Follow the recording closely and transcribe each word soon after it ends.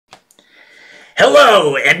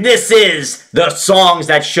Hello, and this is the songs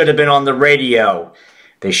that should have been on the radio.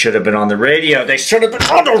 They should have been on the radio. They should have been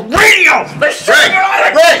on the radio. They should have been on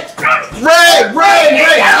the radio.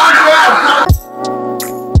 Ray.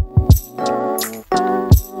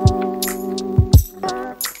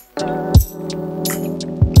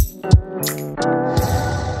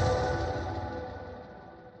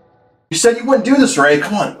 You said you wouldn't do this, Ray.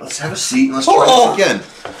 Come on, let's have a seat and let's try this again.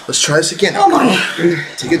 Let's try this again. Come on.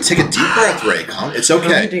 Take a deep breath, Ray. Come on. It's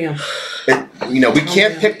okay. We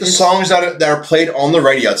can't pick the songs that are played on the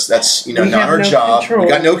radio. That's not our job. We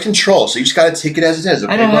got no control, so you just got to take it as it is.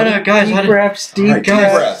 Okay, I know, guys. Deep breaths. Deep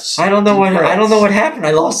breaths. I don't know what happened.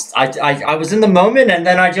 I lost. I was in the moment, and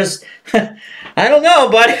then I just. I don't know,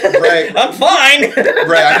 but I'm fine.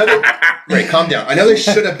 Ray, calm down. I know they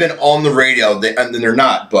should have been on the radio, and they're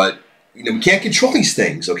not. But we can't control these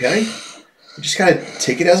things. Okay, we just gotta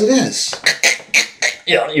take it as it is.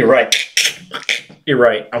 Yeah, you're right. You're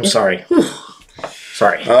right. I'm sorry.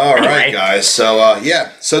 Sorry. All right, guys. So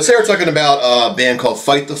today we're talking about a band called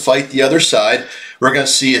Fight the Fight, The Other Side. We're gonna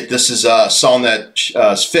see if this is a song that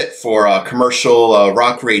is fit for commercial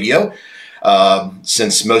rock radio.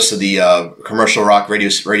 Since most of the commercial rock radio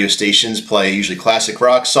stations play usually classic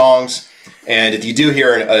rock songs, and if you do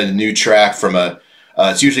hear a new track from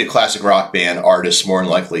it's usually a classic rock band artist more than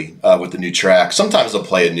likely with the new track. Sometimes they'll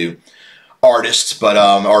play a new artist,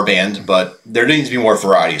 or band, but there needs to be more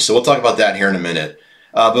variety. So we'll talk about that here in a minute.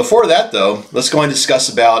 Before that, though, let's go and discuss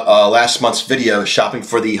about last month's video, Shopping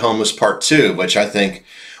for the Homeless Part 2, which I think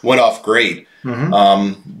went off great.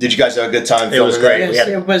 Did you guys have a good time? It was great. Yes,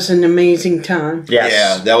 it was an amazing time. Yes.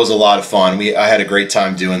 Yeah, that was a lot of fun. I had a great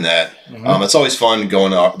time doing that. It's always fun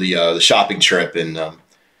going on the shopping trip, and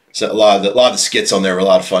so a lot of the skits on there were a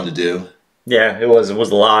lot of fun to do. Yeah, it was a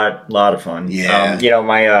lot of fun. Yeah.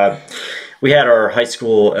 We had our high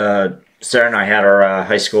school. Sarah and I had our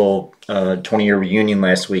high school 20-year reunion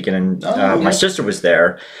last weekend, and my sister was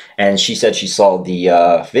there, and she said she saw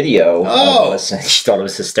the video of us, and she thought it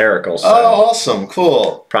was hysterical. So awesome,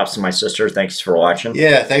 cool. Props to my sister. Thanks for watching.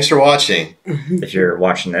 Yeah, thanks for watching. If you're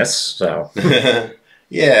watching this, so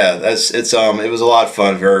yeah, it was a lot of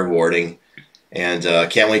fun, very rewarding, and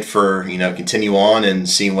can't wait for continue on and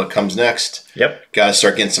seeing what comes next. Yep. Got to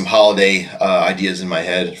start getting some holiday ideas in my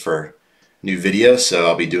head for new videos, so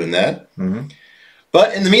I'll be doing that.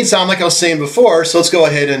 But in the meantime, like I was saying before, so let's go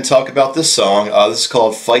ahead and talk about this song. This is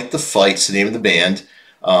called Fight the Fight. It's the name of the band.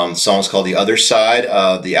 The song is called The Other Side.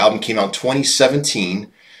 The album came out in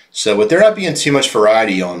 2017. So with there not being too much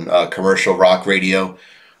variety on commercial rock radio,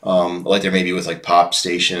 like there may be with like pop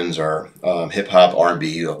stations or hip-hop,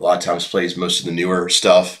 R&B, a lot of times plays most of the newer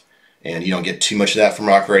stuff, and you don't get too much of that from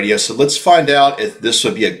rock radio. So let's find out if this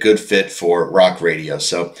would be a good fit for rock radio.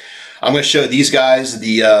 So I'm going to show these guys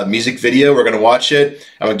the music video. We're going to watch it.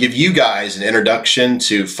 I'm going to give you guys an introduction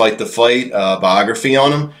to Fight the Fight, biography on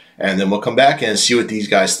them, and then we'll come back and see what these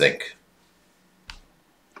guys think.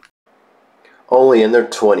 Only in their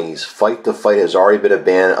 20s, Fight the Fight has already been a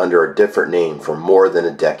band under a different name for more than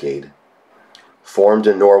a decade. Formed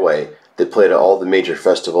in Norway, they played at all the major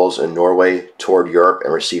festivals in Norway, toured Europe,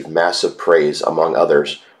 and received massive praise, among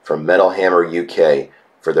others, from Metal Hammer UK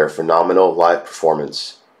for their phenomenal live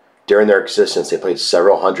performance. During their existence, they played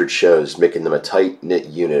several hundred shows, making them a tight-knit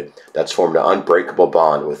unit that's formed an unbreakable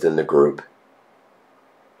bond within the group.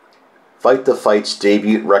 Fight the Fight's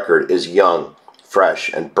debut record is young,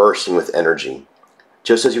 fresh, and bursting with energy,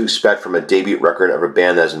 just as you expect from a debut record of a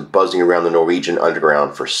band that has been buzzing around the Norwegian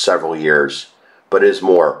underground for several years. But it is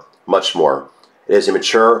more, much more. It is a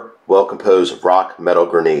mature, well-composed rock metal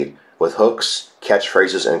grenade with hooks,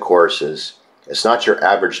 catchphrases, and choruses. It's not your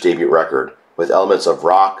average debut record, with elements of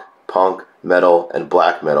rock, punk, metal, and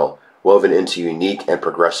black metal woven into unique and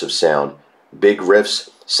progressive sound, big riffs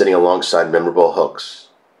sitting alongside memorable hooks.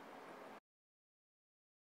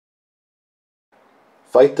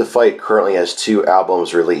 Fight the Fight currently has 2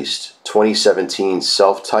 albums released, 2017's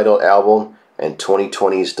self-titled album and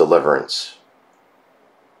 2020's Deliverance.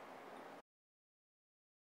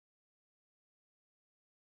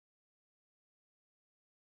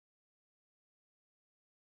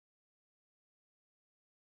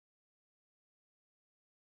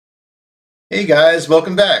 Hey guys,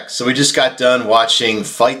 welcome back. So we just got done watching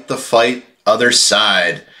Fight the Fight, Other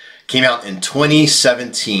Side. Came out in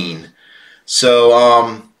 2017.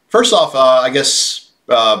 So first off, I guess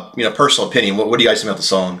personal opinion. What do you guys think about the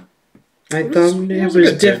song? I thought it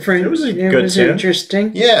was different. It was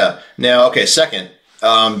interesting. Yeah. Now, okay. Second,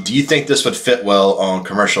 do you think this would fit well on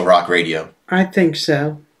commercial rock radio? I think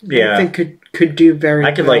so. Yeah. I think could do very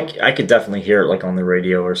well. I could definitely hear it like on the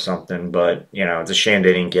radio or something, but it's a shame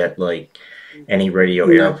they didn't get like any radio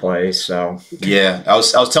airplay. So yeah, I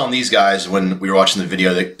was telling these guys when we were watching the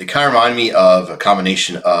video, they kind of remind me of a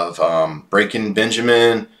combination of Breaking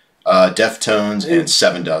Benjamin, Deftones, and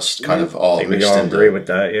Seven Dust, kind of all mixed into, agree with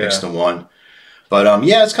that. Yeah, mixed in one. But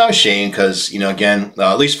yeah, it's kind of a shame because, you know, again,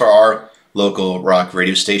 at least for our local rock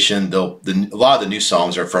radio station, a lot of the new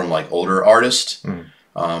songs are from like older artists.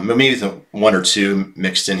 Maybe one or two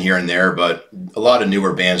mixed in here and there, but a lot of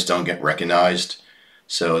newer bands don't get recognized.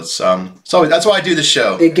 So it's so that's why I do the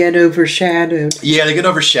show. They get overshadowed. Yeah, they get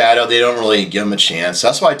overshadowed. They don't really give them a chance.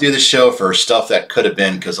 That's why I do the show, for stuff that could have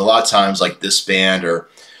been, because a lot of times like this band or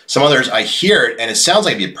some others, I hear it and it sounds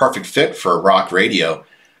like it'd be a perfect fit for rock radio.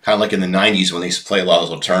 Kind of like in the 90s when they used to play a lot of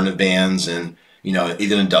alternative bands and, you know,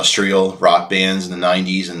 even industrial rock bands in the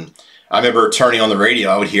 90s. And I remember turning on the radio,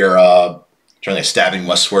 I would hear turning like Stabbing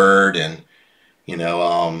Westward and, you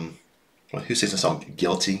know, who sings the song?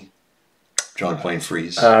 Guilty? John Plain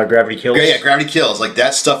Freeze. Gravity Kills. Yeah, Gravity Kills. Like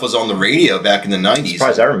that stuff was on the radio back in the 90s.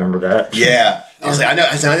 Surprised I remember that. Yeah. I was like, I know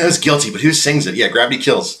it's Guilty, but who sings it? Yeah, Gravity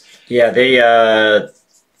Kills. Yeah,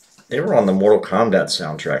 they were on the Mortal Kombat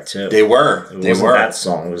soundtrack too. They were. That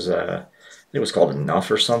song was it was called Enough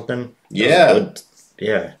or something. Yeah.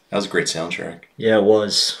 Yeah. That was a great soundtrack. Yeah, it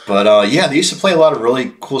was. But yeah, they used to play a lot of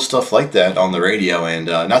really cool stuff like that on the radio. And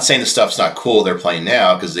not saying the stuff's not cool they're playing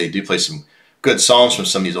now, because they do play some good songs from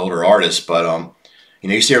some of these older artists. But you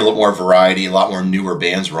know, you see a lot more variety, a lot more newer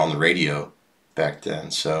bands were on the radio back then.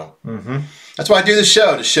 So that's why I do the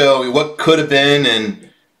show, to show what could have been and,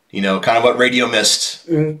 you know, kind of what radio missed.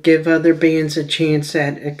 And give other bands a chance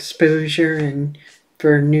at exposure, and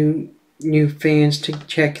for new fans to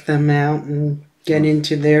check them out and get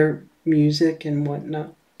into their music and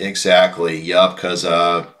whatnot. Exactly. Yup. Because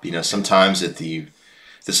you know, sometimes if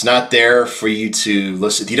it's not there for you to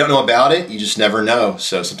listen, if you don't know about it, you just never know.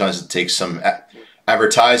 So sometimes it takes some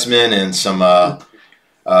advertisement and some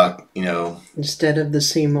you know, instead of the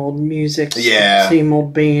same old music, yeah, same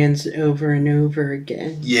old bands over and over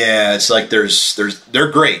again. Yeah, it's like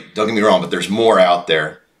they're great. Don't get me wrong, but there's more out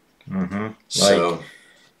there. So, like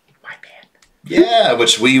my band. Yeah,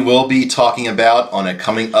 which we will be talking about on a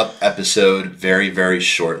coming up episode very, very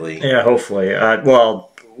shortly. Yeah, hopefully.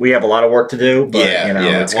 Well, we have a lot of work to do, but you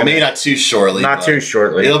know, it's well, maybe not too shortly. Not too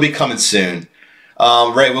shortly. It'll be coming soon.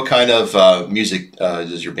 Ray, what kind of music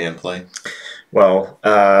does your band play? Well,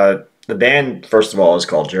 the band, first of all, is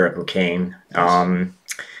called Jericho Kane.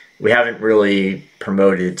 We haven't really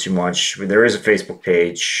promoted it too much. There is a Facebook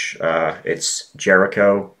page. It's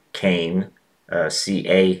Jericho Kane,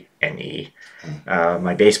 C-A-N-E.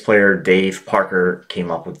 My bass player, Dave Parker, came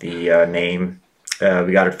up with the name.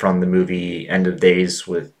 We got it from the movie End of Days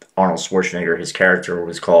with Arnold Schwarzenegger. His character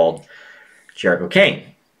was called Jericho Kane.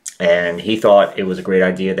 And he thought it was a great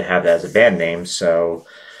idea to have that as a band name. So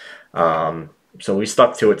we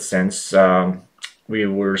stuck to it since. We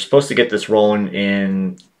were supposed to get this rolling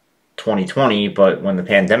in 2020, but when the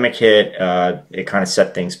pandemic hit, it kind of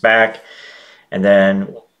set things back. And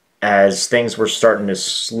then as things were starting to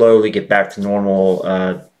slowly get back to normal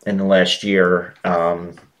in the last year,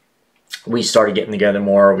 we started getting together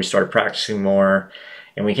more, we started practicing more,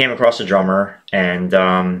 and we came across a drummer,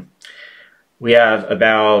 and we have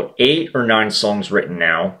about 8 or 9 songs written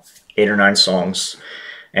now, 8 or 9 songs.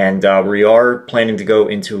 And we are planning to go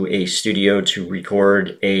into a studio to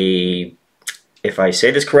record if I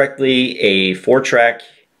say this correctly, a 4-track.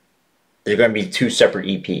 They're going to be 2 separate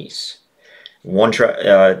EPs. One track,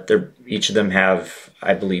 each of them have,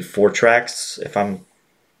 I believe, 4 tracks, if I'm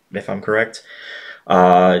correct.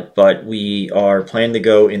 But we are planning to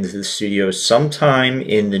go into the studio sometime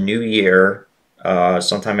in the new year,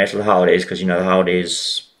 sometime after the holidays, because you know the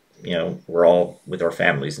holidays, you know, we're all with our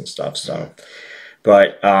families and stuff, so.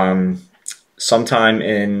 But sometime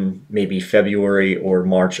in maybe February or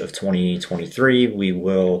March of 2023, we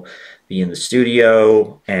will be in the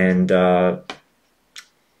studio, and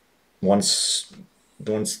once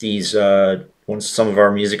some of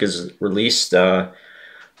our music is released,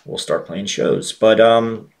 we'll start playing shows. But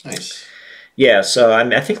nice. Yeah, so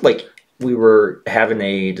I think like we were having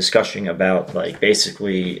a discussion about like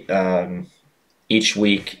basically each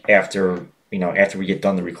week after we get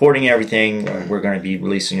done the recording and everything, we're going to be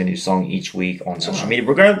releasing a new song each week on social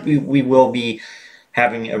media. We will be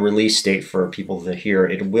having a release date for people to hear.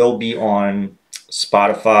 It will be on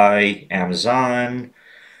Spotify, Amazon,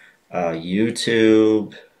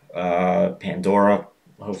 YouTube, Pandora,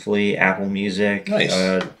 hopefully Apple Music. Nice.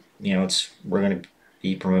 We're going to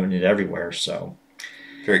be promoting it everywhere. So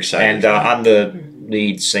very excited. And I'm the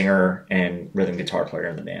lead singer and rhythm guitar player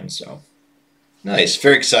in the band. So. Nice.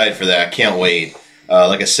 Very excited for that. Can't wait.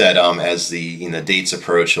 Like I said, as the dates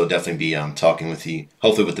approach, we'll definitely be talking with you,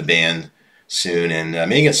 hopefully with the band soon, and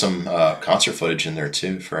maybe get some concert footage in there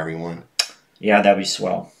too for everyone. Yeah, that'd be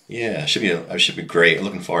swell. Yeah, should be great.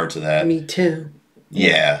 Looking forward to that. Me too.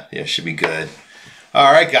 Yeah, should be good.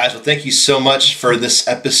 All right, guys. Well, thank you so much for this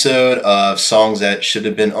episode of Songs That Should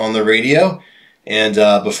Have Been on the Radio. And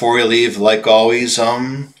before we leave, like always,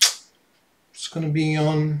 it's going to be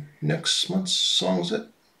on next month's Songs That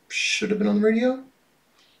Should Have Been on the Radio.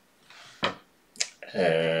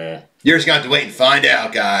 You're just going to have to wait and find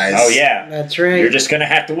out, guys. Oh, yeah. That's right. You're just going to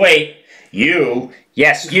have to wait. You,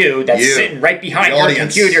 that's sitting right behind your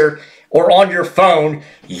computer or on your phone,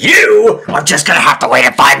 you are just going to have to wait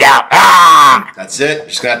and find out. Ah! That's it.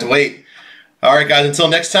 Just going to have to wait. All right, guys. Until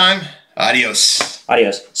next time, adios.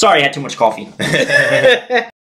 Adios. Sorry, I had too much coffee.